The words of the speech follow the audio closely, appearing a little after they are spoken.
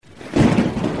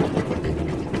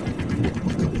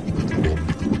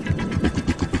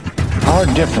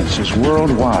our differences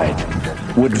worldwide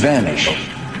would vanish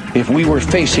if we were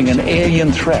facing an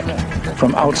alien threat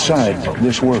from outside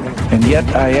this world. And yet,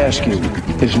 I ask you,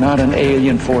 is not an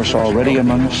alien force already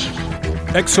among us?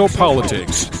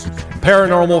 Exopolitics,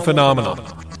 paranormal phenomena,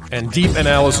 and deep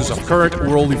analysis of current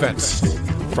world events.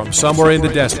 From somewhere in the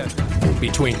desert,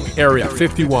 between Area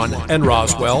 51 and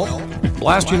Roswell,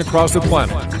 blasting across the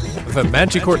planet, the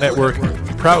Manticore Network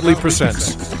proudly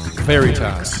presents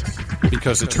Veritas,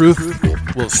 because the truth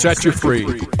will set you free.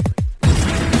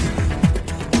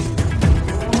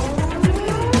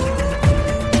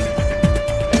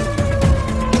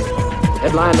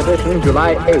 Headline edition,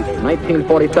 July 8,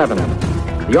 1947.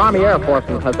 The Army Air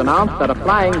Forces has announced that a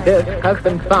flying disc has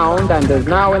been found and is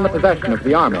now in the possession of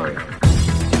the Army. It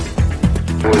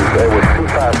was too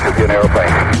fast to be an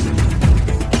airplane.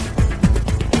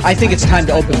 I think it's time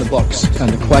to open the books on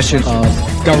the question of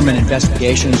government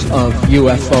investigations of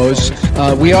UFOs.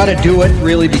 We ought to do it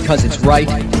really because it's right.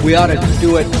 We ought to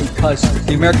do it because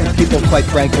the American people, quite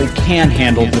frankly, can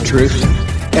handle the truth.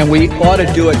 And we ought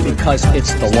to do it because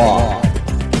it's the law.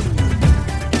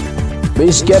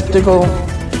 Be skeptical.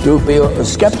 Do be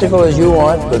as skeptical as you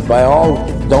want, but by all,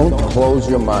 don't close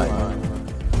your mind.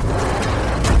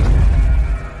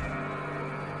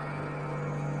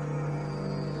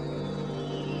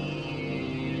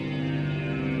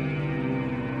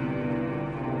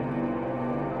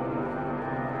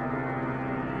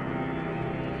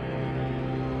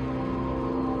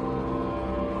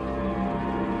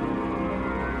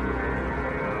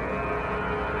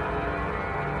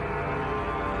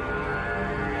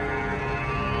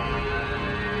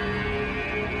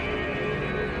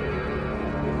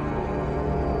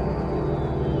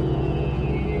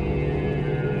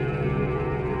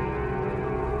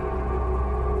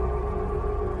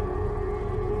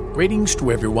 Greetings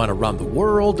to everyone around the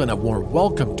world, and a warm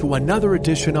welcome to another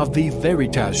edition of the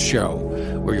Veritas Show,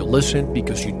 where you listen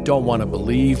because you don't want to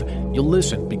believe, you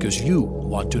listen because you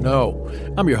want to know.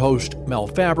 I'm your host, Mel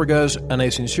Fabregas, and I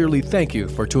sincerely thank you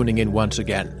for tuning in once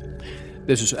again.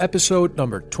 This is episode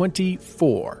number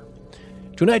 24.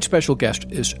 Tonight's special guest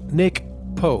is Nick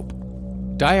Pope,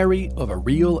 Diary of a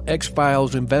Real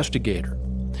X-Files Investigator.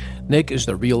 Nick is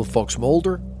the real Fox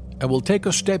Mulder, and will take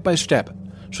us step by step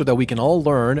so that we can all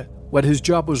learn what his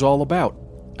job was all about,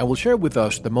 and will share with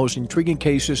us the most intriguing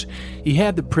cases he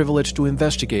had the privilege to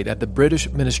investigate at the British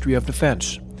Ministry of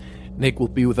Defense. Nick will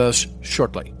be with us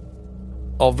shortly.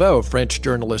 Although French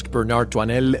journalist Bernard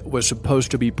Toinel was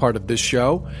supposed to be part of this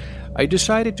show, I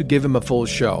decided to give him a full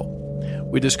show.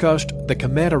 We discussed the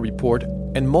Cometa report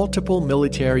and multiple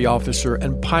military officer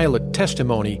and pilot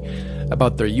testimony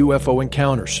about their UFO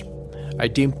encounters. I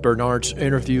deemed Bernard's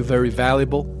interview very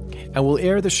valuable, and will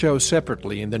air the show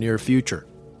separately in the near future.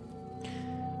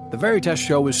 The Veritas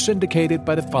Show is syndicated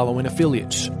by the following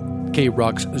affiliates: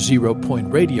 K-Rock's Zero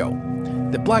Point Radio,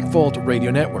 the Black Vault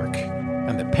Radio Network,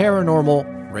 and the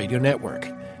Paranormal Radio Network,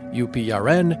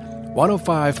 UPRN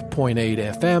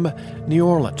 105.8 FM, New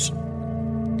Orleans.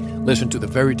 Listen to the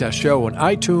Veritas Show on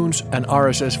iTunes and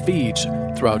RSS feeds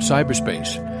throughout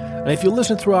cyberspace. And if you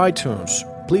listen through iTunes,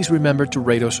 please remember to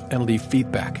rate us and leave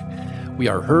feedback. We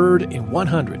are heard in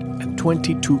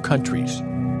 122 countries.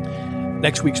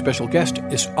 Next week's special guest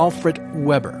is Alfred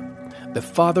Weber, the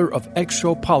father of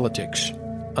exopolitics.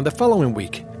 And the following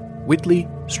week, Whitley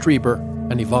Strieber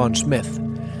and Yvonne Smith,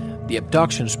 the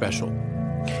abduction special.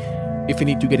 If you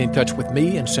need to get in touch with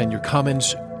me and send your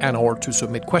comments and or to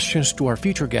submit questions to our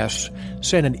future guests,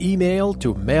 send an email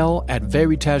to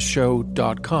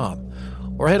mel@veritasshow.com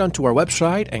or head on to our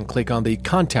website and click on the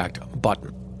Contact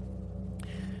button.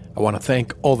 I want to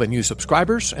thank all the new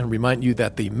subscribers and remind you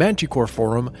that the Manticore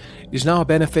Forum is now a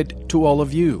benefit to all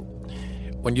of you.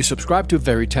 When you subscribe to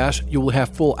Veritas, you will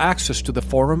have full access to the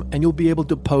forum and you'll be able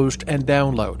to post and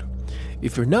download.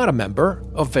 If you're not a member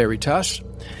of Veritas,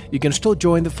 you can still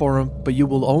join the forum, but you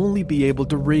will only be able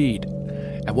to read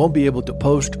and won't be able to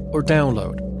post or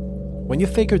download. When you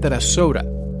figure that a soda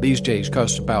these days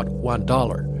costs about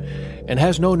 $1 and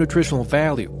has no nutritional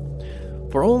value,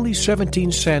 for only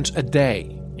 17 cents a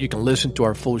day, you can listen to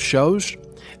our full shows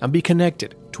and be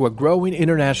connected to a growing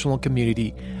international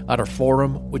community at our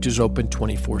forum, which is open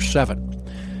 24/7.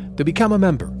 To become a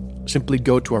member, simply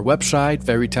go to our website,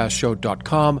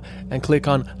 veritasshow.com, and click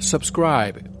on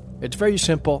Subscribe. It's very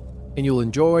simple, and you'll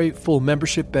enjoy full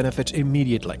membership benefits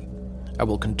immediately. I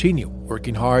will continue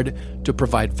working hard to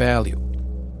provide value.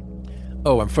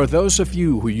 Oh, and for those of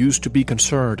you who used to be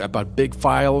concerned about big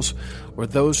files, or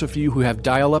those of you who have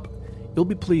dial-up, you'll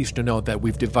be pleased to know that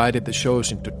we've divided the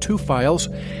shows into 2 files,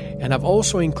 and I've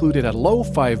also included a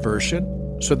lo-fi version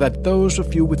so that those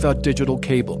of you without digital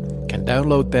cable can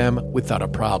download them without a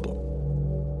problem.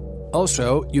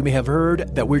 Also, you may have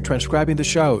heard that we're transcribing the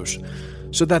shows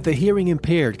so that the hearing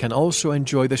impaired can also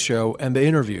enjoy the show and the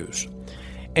interviews.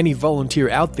 Any volunteer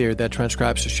out there that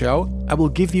transcribes the show, I will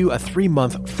give you a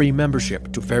 3-month free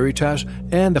membership to Veritas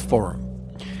and the forum.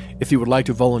 If you would like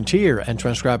to volunteer and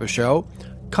transcribe a show,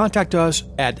 contact us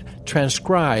at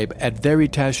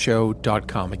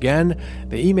transcribe@veritasshow.com. Again,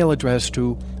 the email address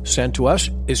to send to us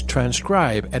is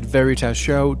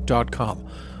transcribe@veritasshow.com,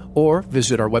 or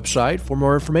visit our website for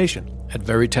more information at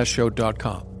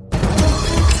veritasshow.com.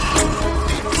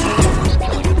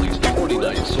 Killing at least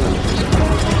 49 soldiers.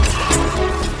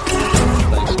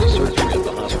 Thanks to surgery at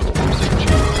the hospital usage.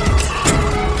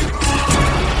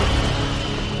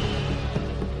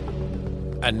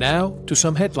 And now to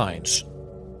some headlines.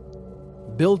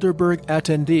 Bilderberg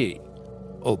attendee.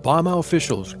 Obama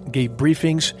officials gave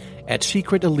briefings at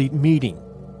secret elite meeting.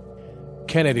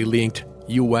 Kennedy linked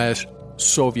U.S.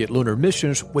 Soviet lunar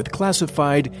missions with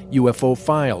classified UFO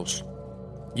files.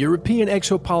 European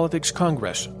Exopolitics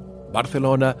Congress,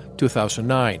 Barcelona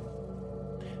 2009.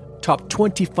 Top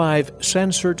 25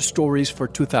 censored stories for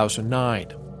 2009.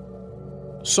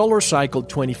 Solar Cycle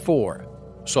 24.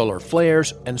 Solar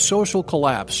flares and social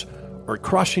collapse are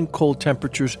crushing cold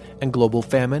temperatures and global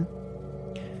famine.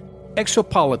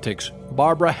 Exopolitics,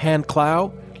 Barbara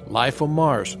Hand-Clow, Life on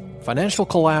Mars, Financial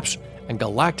Collapse, and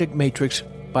Galactic Matrix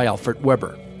by Alfred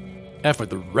Weber. And for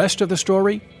the rest of the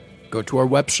story, go to our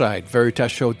website,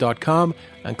 veritasshow.com,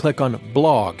 and click on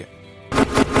Blog.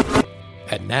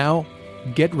 And now,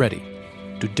 get ready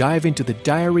to dive into the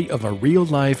diary of a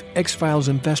real-life X-Files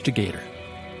investigator.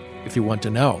 If you want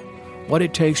to know what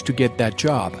it takes to get that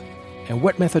job, and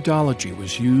what methodology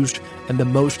was used in the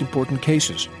most important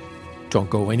cases, don't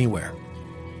go anywhere.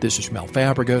 This is Mel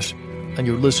Fabregas, and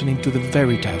you're listening to The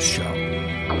Veritas Show.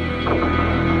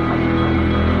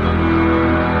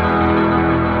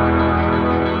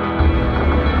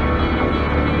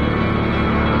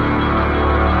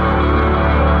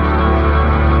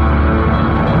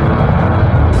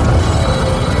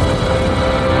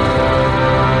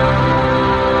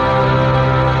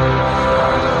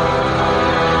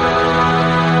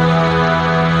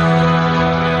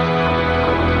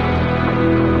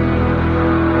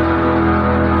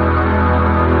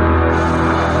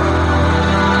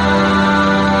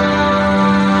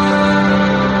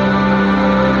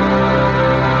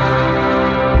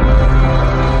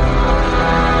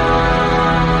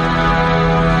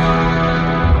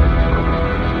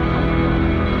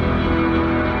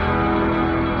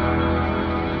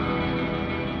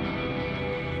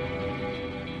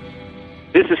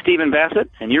 This is Stephen Bassett,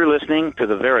 and you're listening to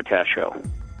The Veritas Show.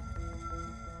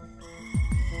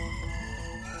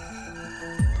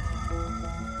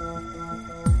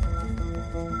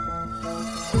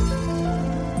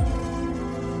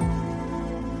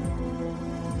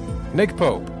 Nick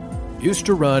Pope used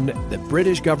to run the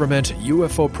British government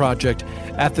UFO project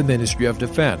at the Ministry of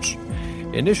Defense.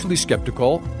 Initially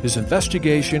skeptical, his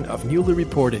investigation of newly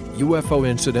reported UFO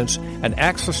incidents and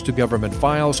access to government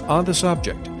files on the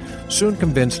subject soon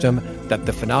convinced him that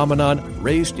the phenomenon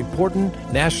raised important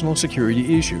national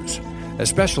security issues,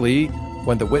 especially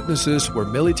when the witnesses were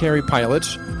military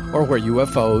pilots or where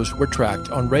UFOs were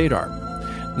tracked on radar.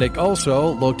 Nick also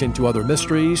looked into other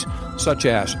mysteries, such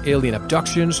as alien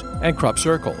abductions and crop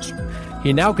circles.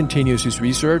 He now continues his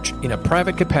research in a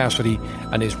private capacity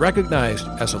and is recognized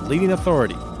as a leading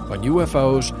authority on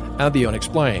UFOs and the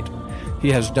unexplained.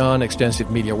 He has done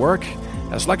extensive media work,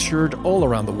 has lectured all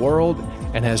around the world,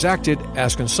 and has acted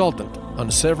as consultant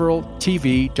on several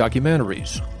TV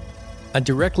documentaries. And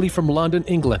directly from London,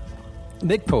 England,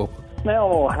 Nick Pope.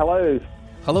 Oh, hello.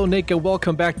 Hello, Nick, and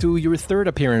welcome back to your third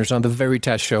appearance on The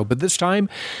Veritas Show, but this time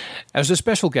as a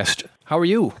special guest. How are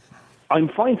you? I'm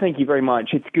fine, thank you very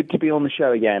much. It's good to be on the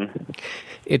show again.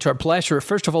 It's our pleasure.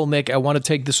 First of all, Nick, I want to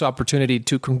take this opportunity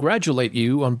to congratulate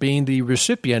you on being the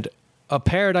recipient of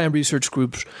Paradigm Research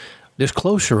Group's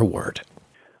Disclosure Award.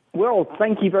 Well,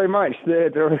 thank you very much.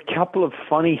 There are a couple of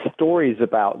funny stories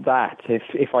about that,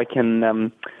 if I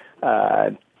can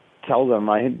tell them.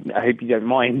 I hope you don't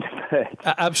mind.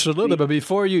 Absolutely, but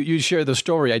before you share the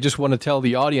story, I just want to tell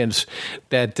the audience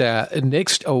that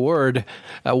Nick's award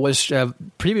was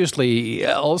previously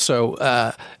also,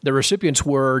 the recipients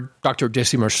were Dr.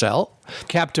 Jesse Marcel,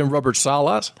 Captain Robert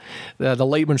Salas, the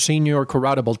late Monsignor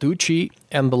Corrado Balducci,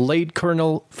 and the late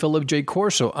Colonel Philip J.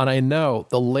 Corso. And I know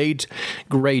the late,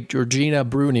 great Georgina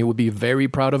Bruni would be very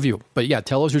proud of you. But yeah,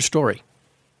 tell us your story.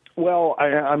 Well,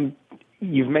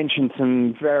 you've mentioned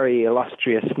some very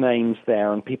illustrious names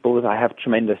there and people that I have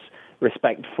tremendous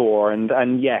respect for.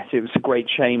 And yes, it was a great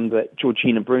shame that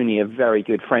Georgina Bruni, a very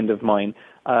good friend of mine,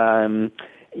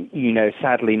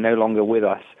 sadly no longer with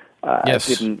us,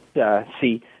 didn't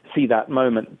see that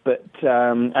moment. But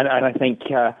and I think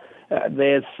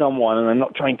there's someone, and I'm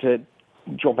not trying to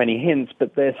drop any hints,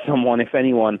 but there's someone, if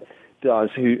anyone does,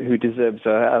 who deserves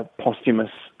a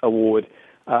posthumous award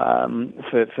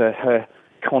for her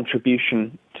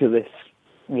contribution to this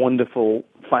wonderful,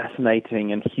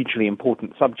 fascinating, and hugely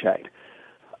important subject.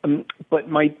 But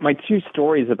my two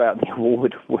stories about the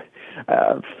award were,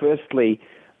 firstly,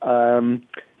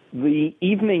 the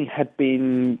evening had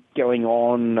been going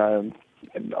on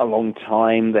a long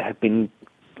time. There had been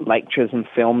lectures and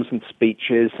films and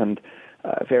speeches, and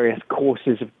various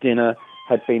courses of dinner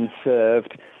had been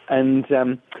served. And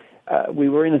we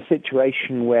were in a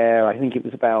situation where I think it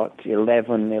was about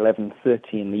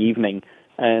 11:30 in the evening,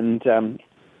 and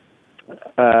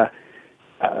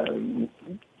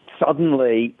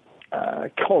suddenly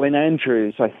Colin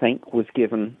Andrews, I think, was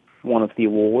given one of the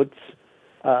awards,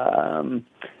 and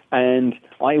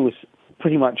I was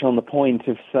pretty much on the point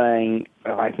of saying,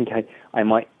 I think I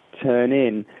might turn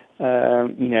in.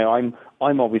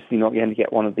 I'm obviously not going to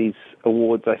get one of these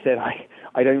awards. I said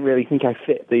I don't really think I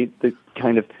fit the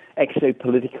kind of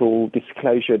exopolitical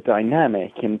disclosure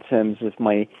dynamic in terms of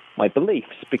my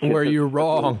beliefs. Because were you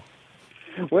wrong?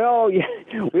 Well, yeah,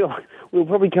 we'll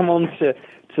probably come on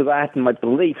to that and my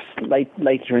beliefs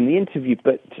later in the interview.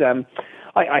 But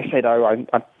I said, I'm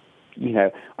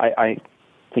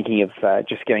thinking of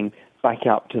just going back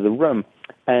up to the room,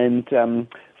 and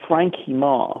Frankie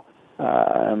Ma,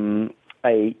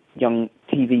 a young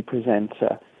TV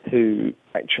presenter who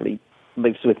actually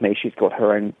lives with me. She's got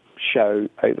her own show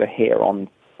over here on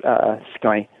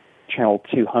Sky Channel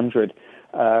 200.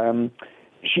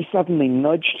 She suddenly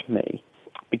nudged me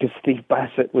because Steve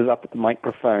Bassett was up at the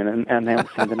microphone and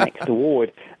announcing the next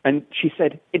award, and she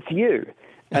said, "It's you."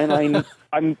 And I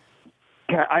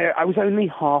was only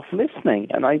half listening,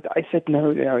 and I said,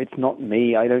 no, it's not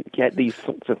me. I don't get these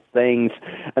sorts of things.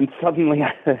 And suddenly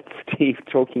I heard Steve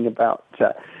talking about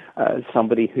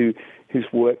somebody who's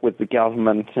worked with the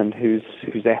government and whose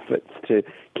efforts to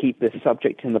keep this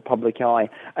subject in the public eye.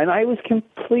 And I was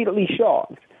completely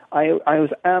shocked. I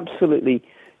was absolutely,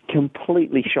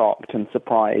 completely shocked and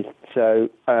surprised. So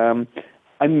I'm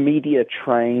media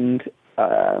trained.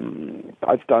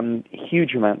 I've done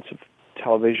huge amounts of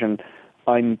television.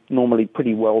 I'm normally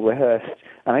pretty well rehearsed,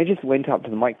 and I just went up to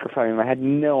the microphone and I had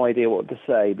no idea what to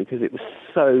say because it was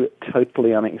so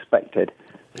totally unexpected.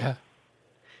 Yeah.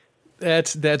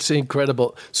 That's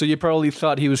incredible. So you probably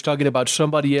thought he was talking about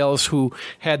somebody else who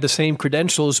had the same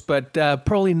credentials, but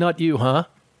probably not you, huh?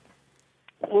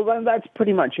 Well, that's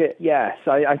pretty much it, yes.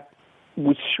 I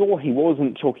was sure he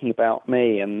wasn't talking about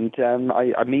me, and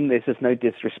I mean this as no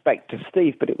disrespect to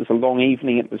Steve, but it was a long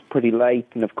evening, it was pretty late,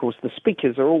 and of course the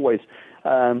speakers are always,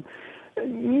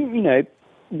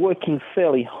 working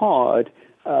fairly hard.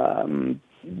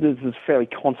 There's this fairly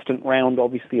constant round,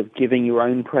 obviously, of giving your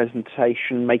own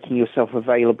presentation, making yourself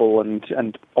available,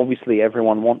 and obviously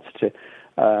everyone wants to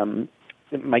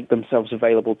make themselves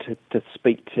available to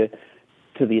speak to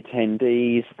the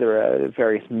attendees. There are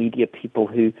various media people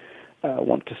who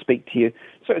want to speak to you.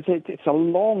 So it's a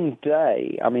long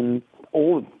day. I mean,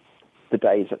 all the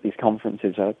days at these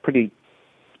conferences are pretty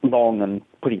long and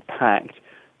pretty packed.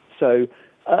 So,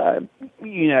 I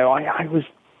was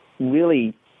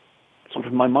really sort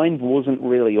of, my mind wasn't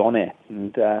really on it.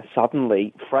 And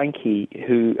suddenly, Frankie,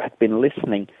 who had been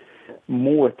listening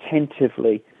more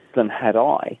attentively than had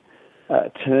I,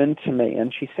 turned to me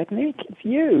and she said, "Nick, it's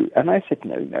you." And I said,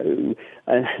 no.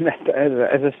 And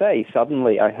as I say,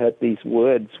 suddenly I heard these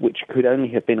words which could only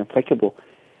have been applicable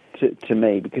to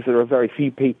me, because there are very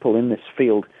few people in this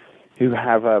field who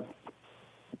have a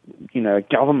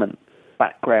government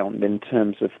background in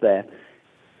terms of their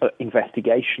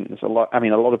investigations. A lot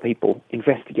of people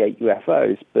investigate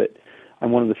UFOs, but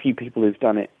I'm one of the few people who've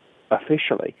done it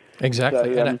officially.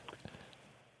 Exactly. So,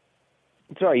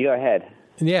 sorry, go ahead.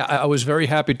 Yeah, I was very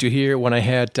happy to hear when I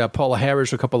had Paula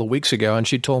Harris a couple of weeks ago, and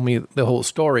she told me the whole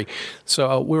story.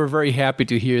 So we were very happy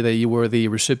to hear that you were the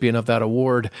recipient of that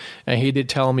award. And he did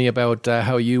tell me about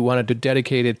how you wanted to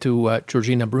dedicate it to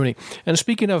Georgina Bruni. And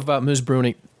speaking of Ms.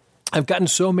 Bruni, I've gotten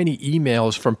so many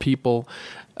emails from people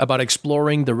about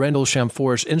exploring the Rendlesham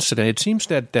Forest incident. It seems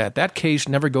that that case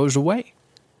never goes away.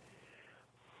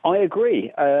 I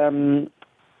agree.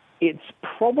 It's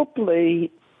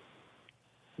probably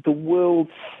the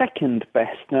world's second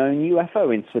best-known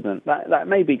UFO incident. That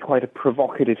may be quite a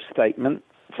provocative statement.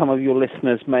 Some of your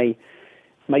listeners may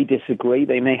disagree.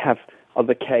 They may have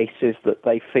other cases that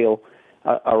they feel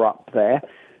are up there.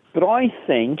 But I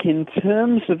think in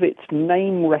terms of its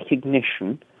name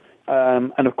recognition,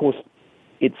 and of course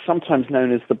it's sometimes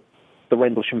known as the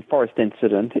Rendlesham Forest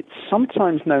incident, it's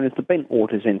sometimes known as the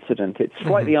Bentwaters incident. It's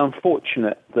slightly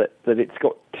unfortunate that it's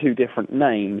got two different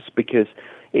names because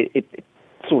it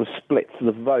sort of splits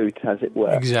the vote, as it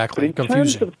were. Exactly,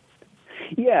 confusing.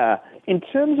 In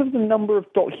terms of the number of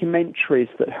documentaries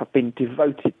that have been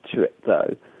devoted to it,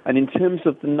 though, and in terms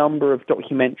of the number of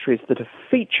documentaries that have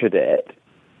featured it,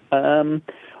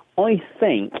 I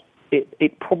think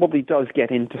it probably does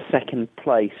get into second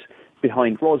place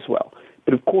behind Roswell.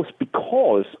 But of course,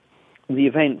 because the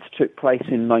events took place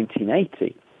in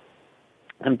 1980,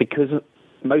 and because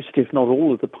most, if not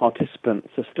all, of the participants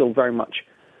are still very much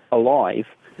alive,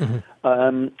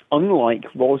 unlike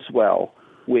Roswell,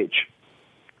 which,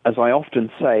 as I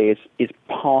often say, is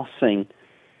passing,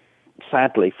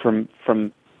 sadly, from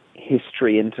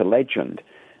history into legend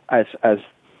as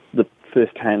the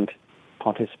first-hand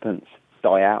participants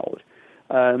die out.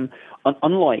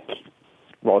 Unlike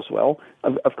Roswell,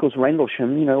 of course,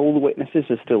 Rendlesham, all the witnesses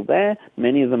are still there.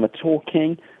 Many of them are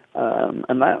talking,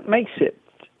 and that makes it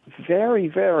very,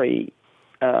 very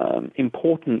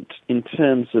important in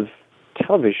terms of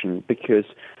television, because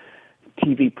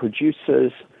TV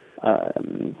producers,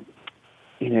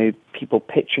 people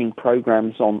pitching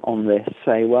programs on this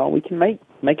say, well, we can make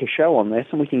a show on this,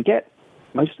 and we can get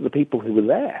most of the people who were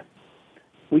there.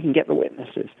 We can get the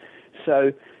witnesses.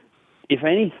 So, if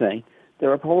anything,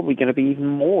 there are probably going to be even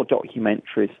more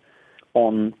documentaries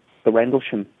on the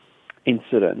Rendlesham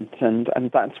incident, and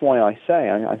that's why I say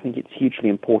I think it's hugely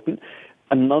important.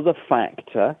 Another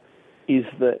factor is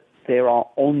that there are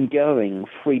ongoing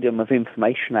Freedom of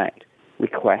Information Act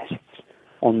requests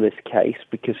on this case,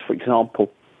 because, for example,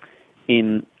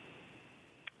 in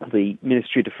the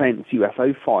Ministry of Defence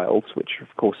UFO files, which are,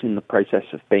 of course, in the process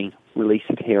of being released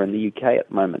here in the UK at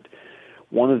the moment,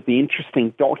 one of the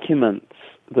interesting documents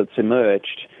that's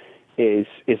emerged is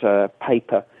a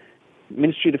paper,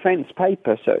 Ministry of Defence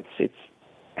paper, so it's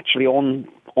actually on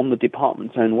the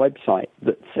department's own website,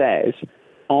 that says,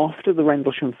 after the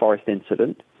Rendlesham Forest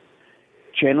incident,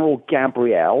 General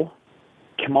Gabriel,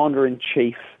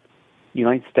 Commander-in-Chief,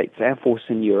 United States Air Force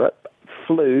in Europe,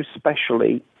 flew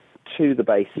specially to the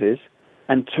bases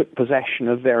and took possession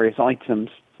of various items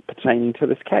pertaining to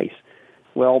this case.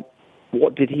 Well,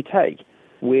 what did he take?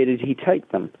 Where did he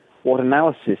take them? What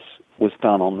analysis was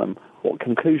done on them? What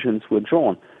conclusions were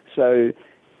drawn? So,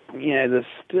 there's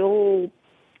still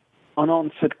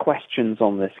unanswered questions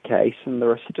on this case, and there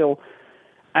are still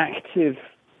active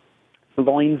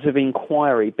lines of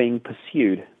inquiry being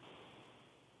pursued.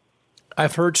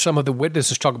 I've heard some of the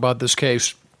witnesses talk about this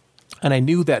case, and I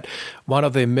knew that one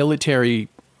of the military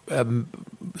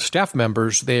staff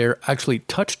members there actually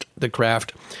touched the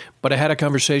craft. But I had a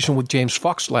conversation with James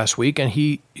Fox last week, and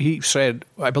he said,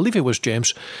 I believe it was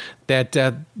James, that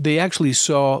they actually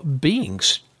saw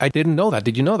beings. I didn't know that.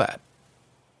 Did you know that?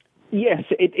 Yes,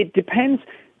 it depends.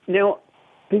 Now,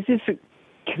 this is a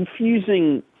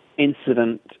confusing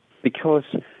incident because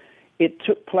it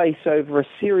took place over a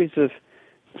series of,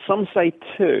 some say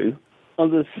 2,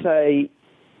 others say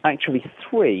actually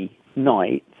 3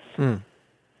 nights.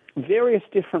 Various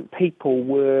different people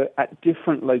were at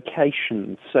different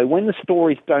locations. So when the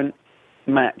stories don't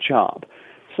match up,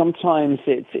 sometimes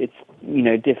it's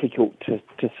difficult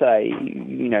to say.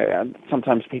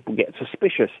 Sometimes people get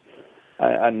suspicious,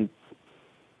 and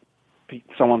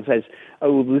someone says,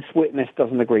 "Oh, this witness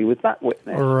doesn't agree with that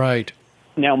witness." Right.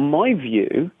 Now, my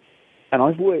view, and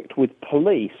I've worked with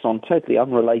police on totally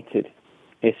unrelated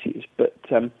issues, but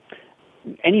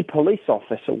any police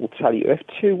officer will tell you if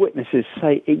 2 witnesses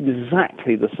say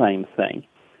exactly the same thing,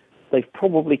 they've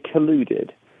probably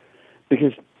colluded,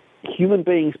 because human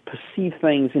beings perceive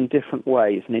things in different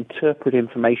ways and interpret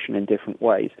information in different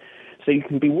ways. So you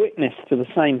can be witness to the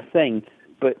same thing,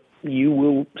 but you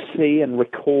will see and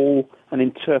recall and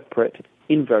interpret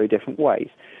in very different ways.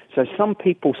 So some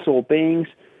people saw beings,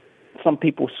 some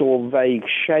people saw vague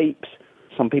shapes,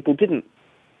 some people didn't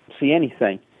see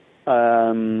anything.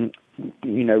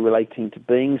 Relating to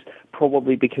beings,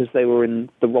 probably because they were in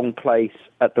the wrong place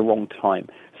at the wrong time.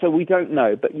 So we don't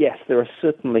know, but yes, there are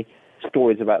certainly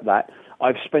stories about that.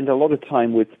 I've spent a lot of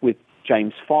time with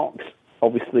James Fox.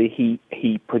 Obviously,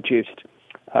 he produced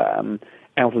Out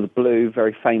of the Blue,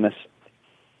 very famous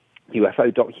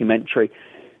UFO documentary.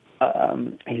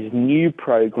 His new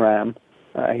program,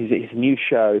 his new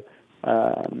show.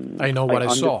 I Know What I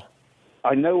Saw.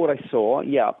 I Know What I Saw,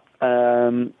 yeah.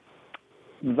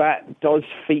 That does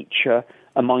feature,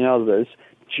 among others,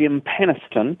 Jim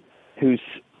Penniston, who's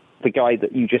the guy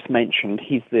that you just mentioned.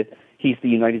 He's he's the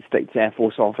United States Air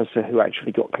Force officer who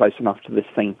actually got close enough to this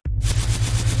thing.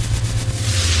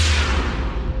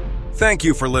 Thank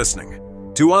you for listening.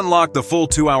 To unlock the full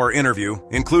 2-hour interview,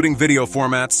 including video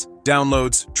formats,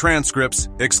 downloads, transcripts,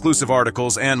 exclusive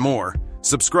articles, and more,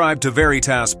 subscribe to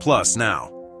Veritas Plus now.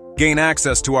 Gain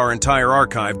access to our entire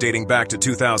archive dating back to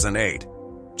 2008.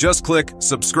 Just click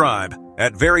subscribe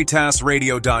at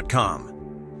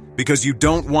veritasradio.com. Because you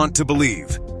don't want to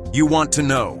believe, you want to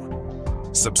know.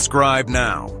 Subscribe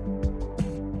now.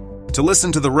 To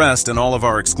listen to the rest and all of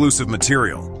our exclusive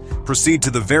material, proceed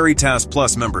to the Veritas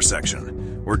Plus member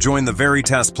section, or join the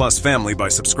Veritas Plus family by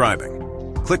subscribing.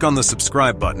 Click on the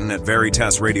subscribe button at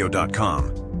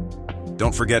veritasradio.com.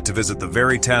 Don't forget to visit the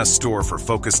Veritas store for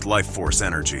focused life force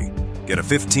energy. Get a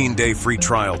 15-day free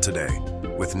trial today,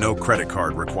 with no credit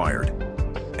card required.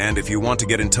 And if you want to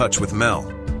get in touch with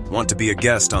Mel, want to be a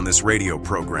guest on this radio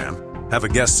program, have a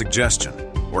guest suggestion,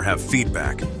 or have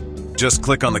feedback, just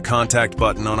click on the contact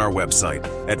button on our website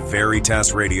at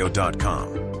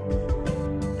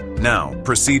veritasradio.com. Now,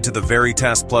 proceed to the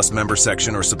Veritas Plus member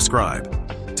section or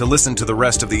subscribe to listen to the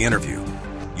rest of the interview.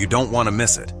 You don't want to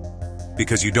miss it.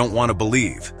 Because you don't want to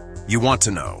believe, you want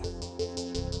to know.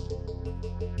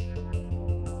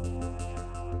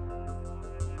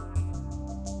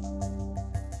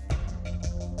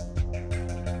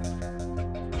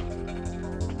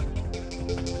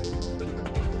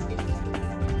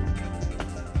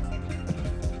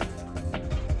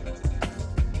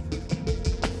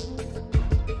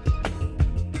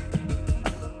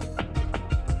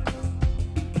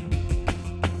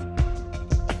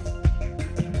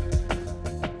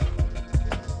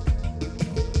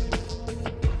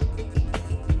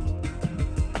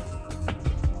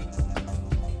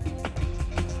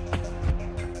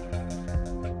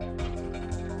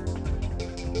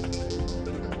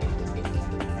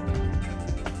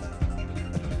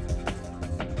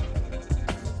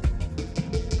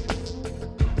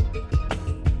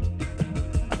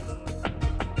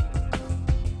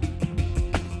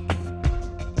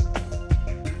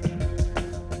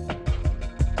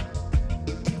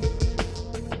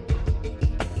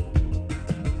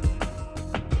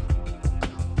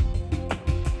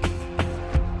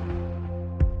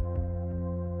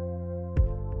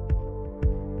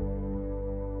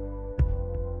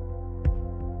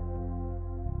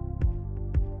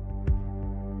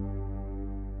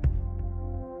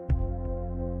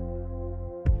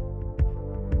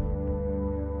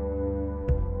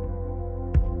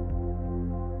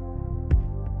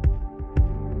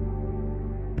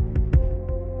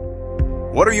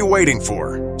 What are you waiting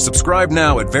for? Subscribe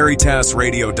now at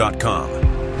veritasradio.com.